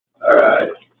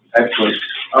Excellent.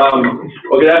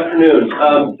 Well, good afternoon.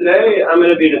 Today I'm going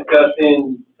to be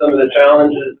discussing some of the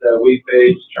challenges that we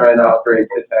face trying to operate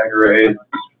pit tag arrays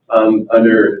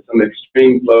under some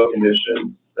extreme flow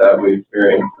conditions that we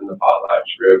experienced in the Potlatch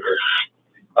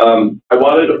River. I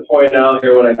wanted to point out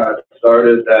here when I got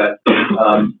started that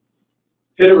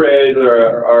pit arrays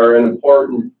are an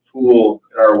important tool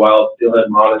in our wild steelhead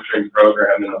monitoring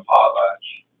program in the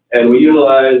Potlatch. And we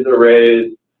utilize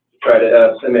arrays to try to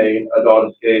estimate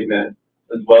adult escapement,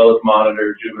 as well as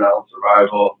monitor juvenile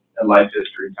survival and life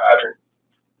history patterns.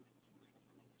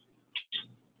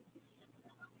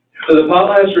 So the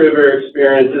Potlatch River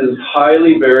experiences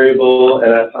highly variable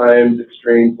and at times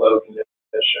extreme flow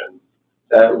conditions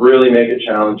that really make it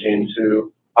challenging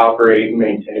to operate and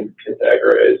maintain pit tag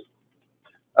arrays.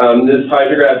 This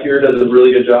hydrograph here does a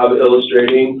really good job of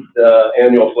illustrating the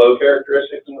annual flow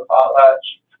characteristics in the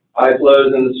Potlatch. High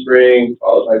flows in the spring,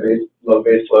 followed by low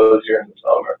base flows here in the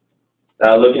summer.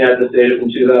 Now, looking at this data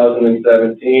from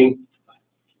 2017,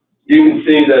 you can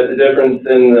see that the difference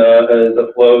in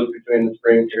the flows between the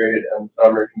spring period and the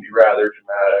summer can be rather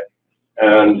dramatic.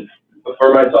 And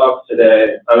for my talk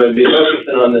today, I'm going to be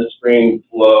focusing on the spring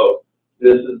flow.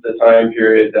 This is the time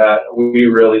period that we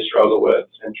really struggle with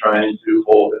in trying to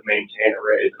hold and maintain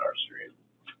arrays in our stream.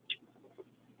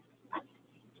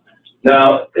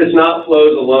 Now, it's not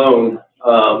flows alone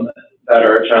that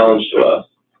are a challenge to us,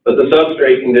 but the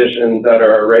substrate conditions at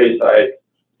our array site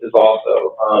is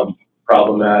also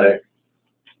problematic.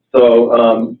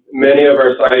 So many of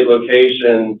our site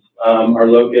locations are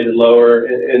located lower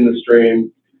in the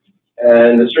stream,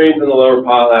 and the streams in the lower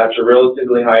Potlatch are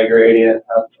relatively high gradient,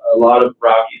 have a lot of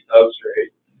rocky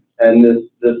substrate, and this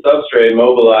substrate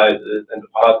mobilizes and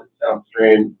deposits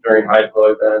downstream during high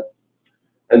flow events.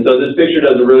 And so this picture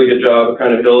does a really good job of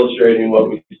kind of illustrating what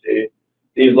we see.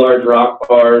 These large rock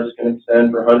bars can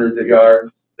extend for hundreds of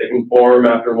yards. They can form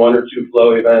after one or two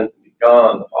flow events and be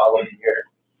gone the following year.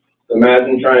 So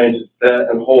imagine trying to set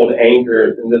and hold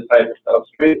anchors in this type of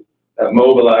substrate that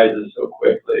mobilizes so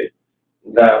quickly.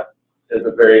 That is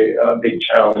a very big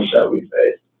challenge that we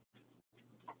face.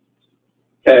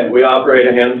 Okay, we operate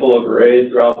a handful of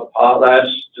arrays throughout the Potlatch.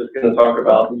 Just going to talk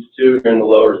about these two here in the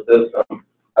lower system.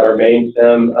 At our main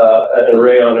stem, an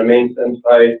array on a main stem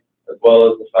site, as well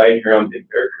as the site here on Big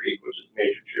Bear Creek, which is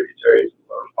major tributaries of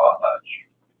the lower Potlatch.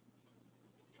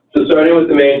 So starting with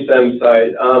the main stem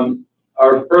site,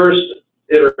 our first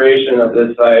iteration of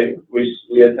this site,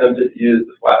 we attempted to use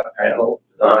the flat panel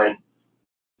design.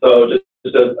 So just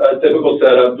a typical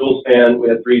setup, dual span. We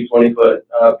had three 20-foot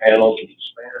panels in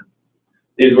each span.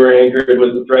 These were anchored with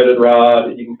a threaded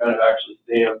rod. You can kind of actually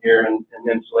see them here in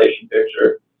the installation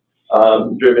picture.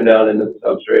 Driven down into the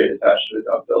substrate attached to a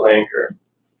duckbill anchor.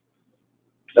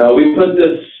 Now we put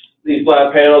these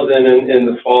flat panels in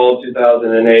the fall of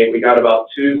 2008. We got about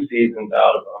 2 seasons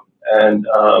out of them,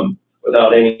 and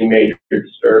without any major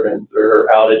disturbance or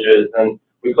outages, and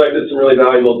we collected some really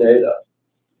valuable data.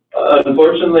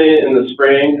 Unfortunately, in the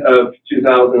spring of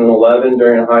 2011,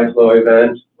 during a high flow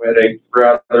event, we had a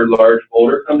rather large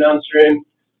boulder come downstream,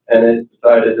 and it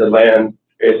decided to land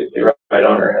basically right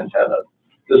on our antenna.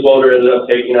 This boulder ended up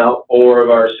taking out 4 of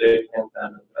our 6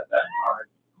 antennas at that time.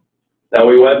 Now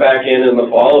we went back in the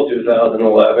fall of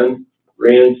 2011,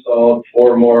 reinstalled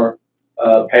 4 more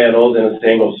panels in a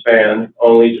single span,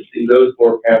 only to see those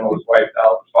 4 panels wiped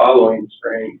out the following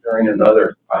spring during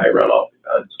another high runoff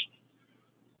event.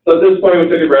 So at this point we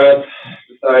took a breath,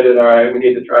 decided, all right, we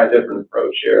need to try a different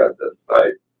approach here at this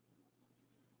site.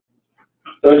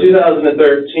 So in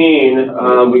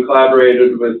 2013, we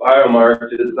collaborated with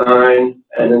Biomark to design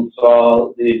and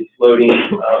install these floating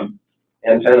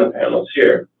antenna panels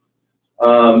here.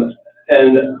 And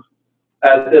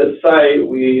at this site,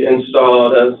 we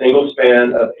installed a single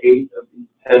span of 8 of these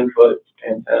 10-foot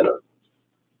antennas.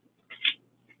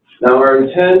 Now our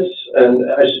intent,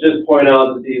 and I should just point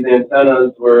out that these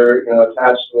antennas were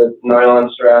attached with nylon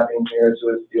strapping here to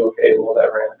a steel cable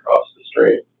that ran across the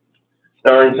stream.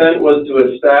 Now, our intent was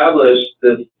to establish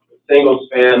this single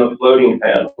span of floating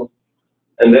panels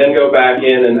and then go back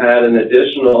in and add an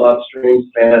additional upstream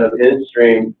span of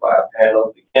in-stream flat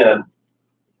panels again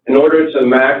in order to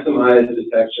maximize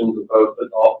detections of both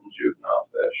adult and juvenile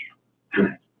fish.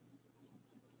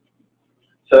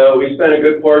 So we spent a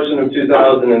good portion of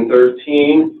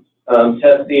 2013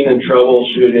 testing and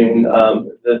troubleshooting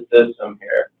this system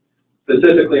here.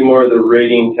 Specifically more of the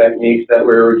rigging techniques that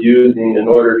we were using in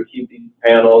order to keep these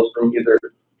panels from either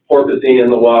porpoising in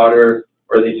the water,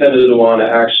 or they tended to want to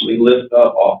actually lift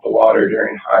up off the water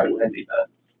during high wind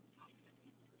events.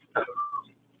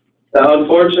 Now,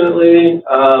 unfortunately,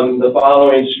 the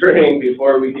following spring,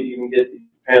 before we could even get these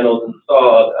panels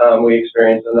installed, we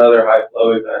experienced another high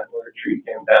flow event where a tree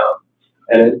came down,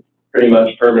 and it pretty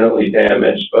much permanently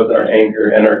damaged both our anchor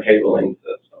and our cabling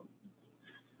system.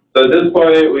 So at this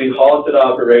point, we halted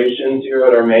operations here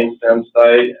at our main stem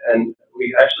site, and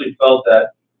we actually felt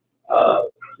that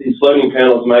these floating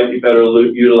panels might be better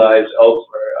utilized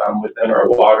elsewhere within our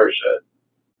watershed.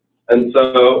 And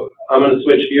so I'm going to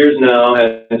switch gears now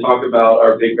and talk about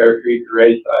our Big Bear Creek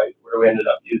array site, where we ended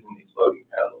up using these floating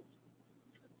panels.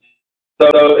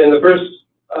 So in the first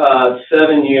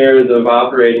 7 years of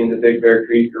operating the Big Bear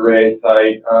Creek array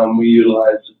site, we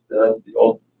utilized the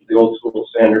old school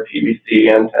standard PVC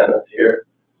antennas here.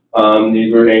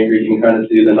 These were anchored. You can kind of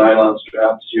see the nylon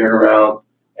straps here around,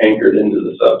 anchored into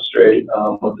the substrate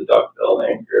with the duckbill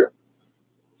anchor.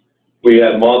 We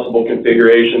had multiple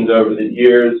configurations over the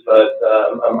years, but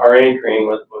our anchoring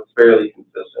was fairly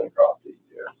consistent across these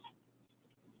years.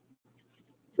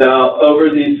 Now, over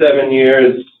these 7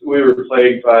 years, we were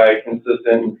plagued by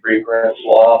consistent and frequent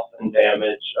loss and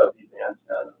damage of these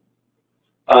antennas.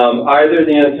 Either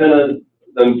the antennas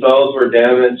themselves were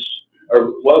damaged,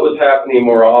 or what was happening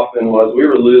more often was we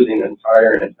were losing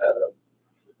entire antennas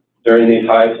during these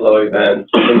high flow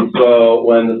events. And so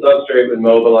when the substrate would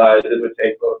mobilize, it would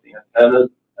take both the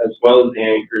antennas as well as the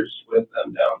anchors with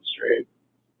them downstream.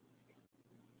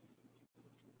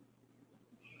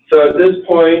 So at this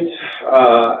point,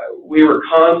 we were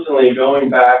constantly going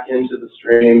back into the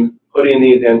stream, putting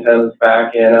these antennas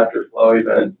back in after flow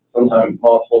events, sometimes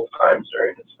multiple times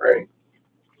during the spring.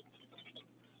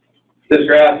 This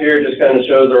graph here just kind of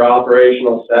shows our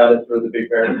operational status for the Big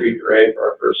Bear Creek array for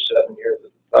our first 7 years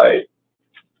of the site.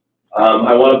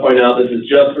 I want to point out this is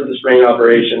just for the spring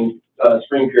operation,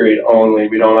 spring period only.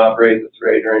 We don't operate this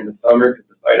array during the summer because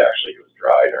the site actually goes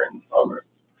dry during the summer.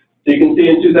 So you can see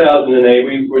in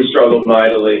 2008, we struggled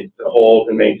mightily to hold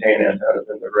and maintain antennas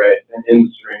in the array and in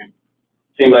the stream.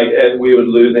 It seemed like we would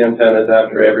lose antennas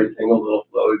after every single little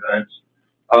flow event.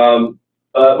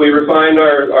 But we refined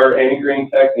our anchoring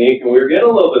technique, and we were getting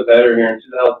a little bit better here in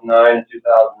 2009 and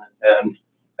 2010.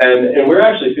 And we're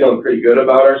actually feeling pretty good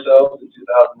about ourselves in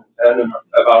 2010 and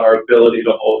about our ability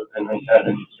to hold an antenna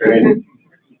in the stream.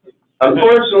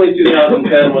 Unfortunately,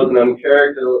 2010 was an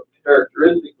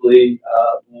uncharacteristically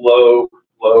low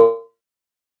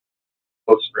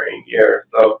spring year.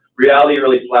 So reality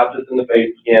really slapped us in the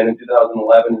face again in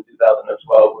 2011 and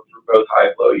 2012, which were both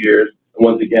high flow years. And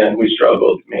once again, we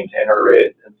struggled to maintain our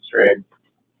rates in the stream.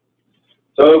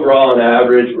 So overall, on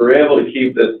average, we're able to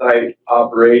keep the site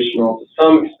operational to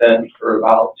some extent for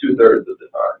about 2/3 of the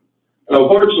time. And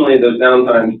unfortunately, those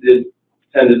downtimes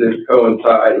tended to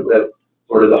coincide with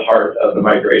sort of the heart of the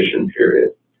migration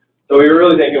period. So we were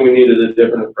really thinking we needed a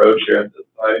different approach here at this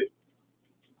site.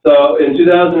 So in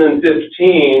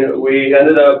 2015, we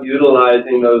ended up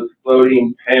utilizing those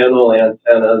floating panel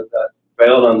antennas that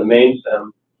failed on the main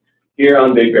stem here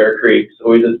on Big Bear Creek. So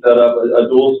we just set up a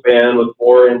dual span with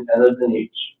 4 antennas in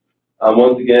each.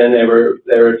 Once again, they were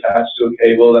attached to a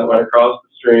cable that went across the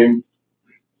stream.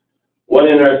 One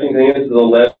interesting thing is the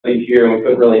levee here, and we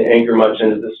couldn't really anchor much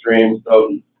into the stream.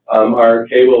 So our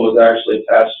cable was actually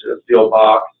attached to a steel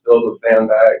box filled with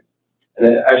sandbags, and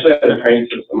it actually had a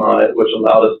crank system on it, which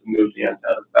allowed us to move the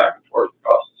antennas back and forth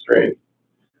across the stream.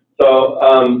 So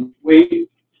we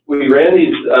ran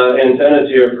these antennas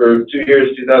here for 2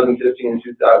 years, 2015 and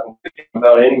 2016,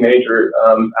 without any major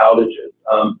outages.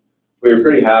 We were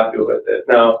pretty happy with it.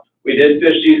 Now, we did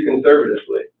fish these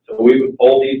conservatively. So we would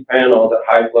pull these panels at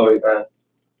high flow events,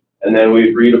 and then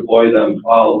we'd redeploy them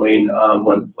following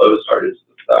when the flow started to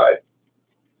subside.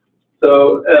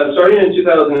 So starting in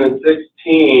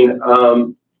 2016,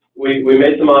 we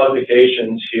made some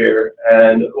modifications here,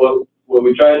 and what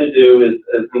we tried to do is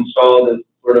install this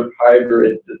sort of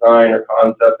hybrid design or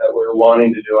concept that we were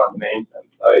wanting to do on the main stem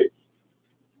site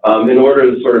in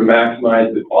order to sort of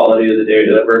maximize the quality of the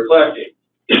data that we're collecting.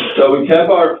 So we kept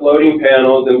our floating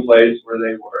panels in place where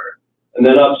they were, and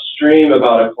then upstream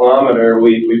about 1 kilometer,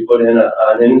 we put in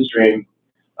an in-stream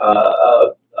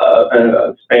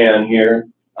span here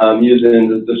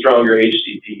using the stronger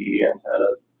HDPE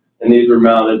antennas, and these were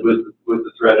mounted with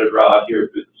the threaded rod here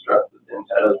through the struts of the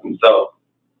antennas themselves.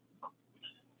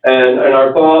 And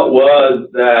our thought was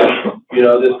that, you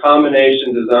know, this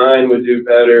combination design would do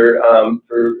better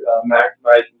for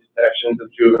maximizing detections of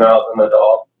juveniles and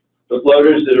adults. The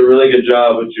floaters did a really good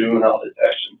job with juvenile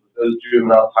detection. Those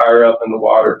juveniles higher up in the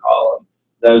water column,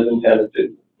 those antennas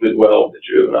did well with the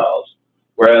juveniles.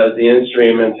 Whereas the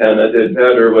in-stream antenna did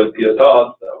better with the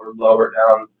adults that were lower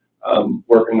down,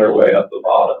 working their way up the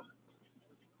bottom.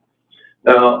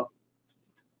 Now,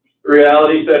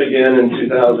 reality set again in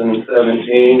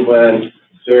 2017 when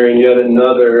during yet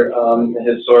another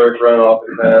historic runoff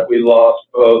event, we lost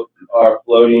both our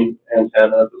floating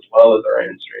antennas as well as our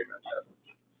in-stream antennas.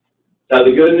 Now,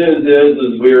 the good news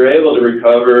is we were able to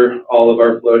recover all of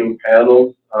our floating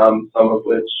panels, some of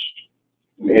which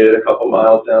made it a couple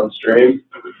miles downstream.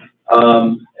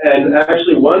 And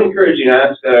actually, one encouraging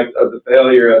aspect of the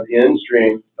failure of the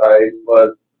in-stream site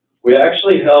was we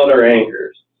actually held our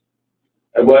anchors.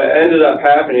 And what ended up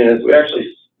happening is we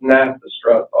actually snapped the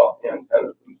struts off the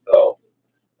antennas themselves.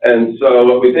 And so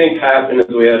what we think happened is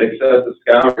we had excessive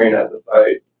scouring at the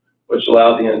site, which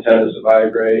allowed the antennas to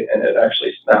vibrate, and it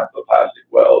actually snapped the plastic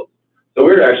welds. So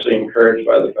we were actually encouraged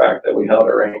by the fact that we held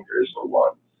our anchors for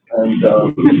once. And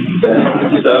so,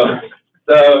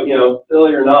 you know,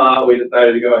 silly or not, we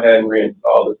decided to go ahead and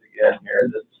reinstall this again here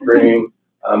this spring.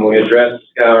 We addressed the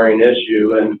scouring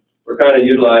issue, and we're kind of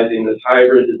utilizing this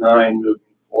hybrid design moving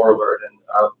forward, and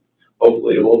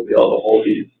hopefully we'll be able to hold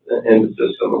these in the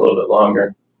system a little bit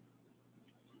longer.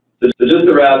 So just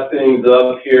to wrap things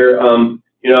up here,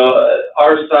 you know,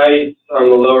 our sites on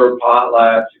the lower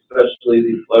potlatch, especially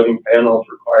these floating panels,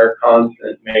 require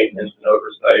constant maintenance and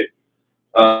oversight.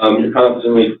 You're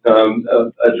constantly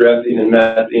addressing and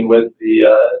messing with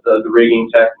the rigging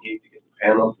technique to get the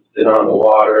panels to sit on the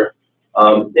water.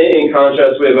 In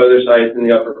contrast, we have other sites in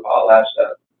the upper potlatch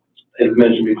that, as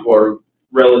mentioned before,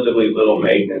 relatively little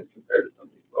maintenance compared to some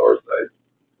of these lower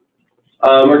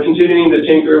sites. We're continuing to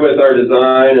tinker with our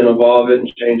design and evolve it and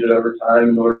change it over time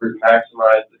in order to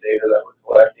maximize the data that we're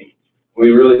collecting.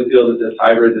 We really feel that this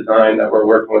hybrid design that we're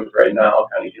working with right now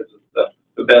kind of gives us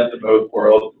the best of both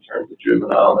worlds in terms of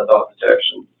juvenile and adult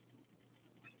detection.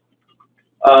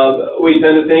 We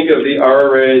tend to think of the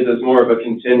arrays as more of a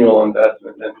continual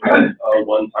investment than a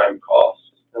one-time cost.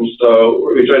 And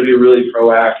so we try to be really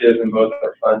proactive in both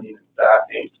our funding and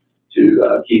staffing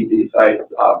to keep these sites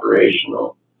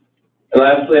operational. And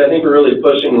lastly, I think we're really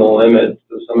pushing the limits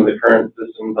of some of the current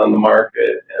systems on the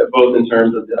market, both in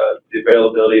terms of the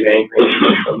availability of anchoring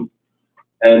systems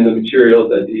and the materials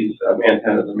that these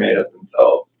antennas are made of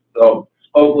themselves. So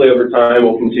hopefully over time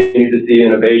we'll continue to see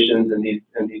innovations in these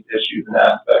issues and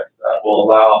aspects that will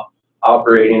allow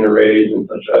operating arrays in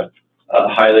such a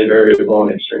highly variable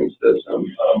and extreme system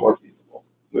more feasible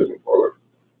moving forward.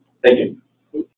 Thank you.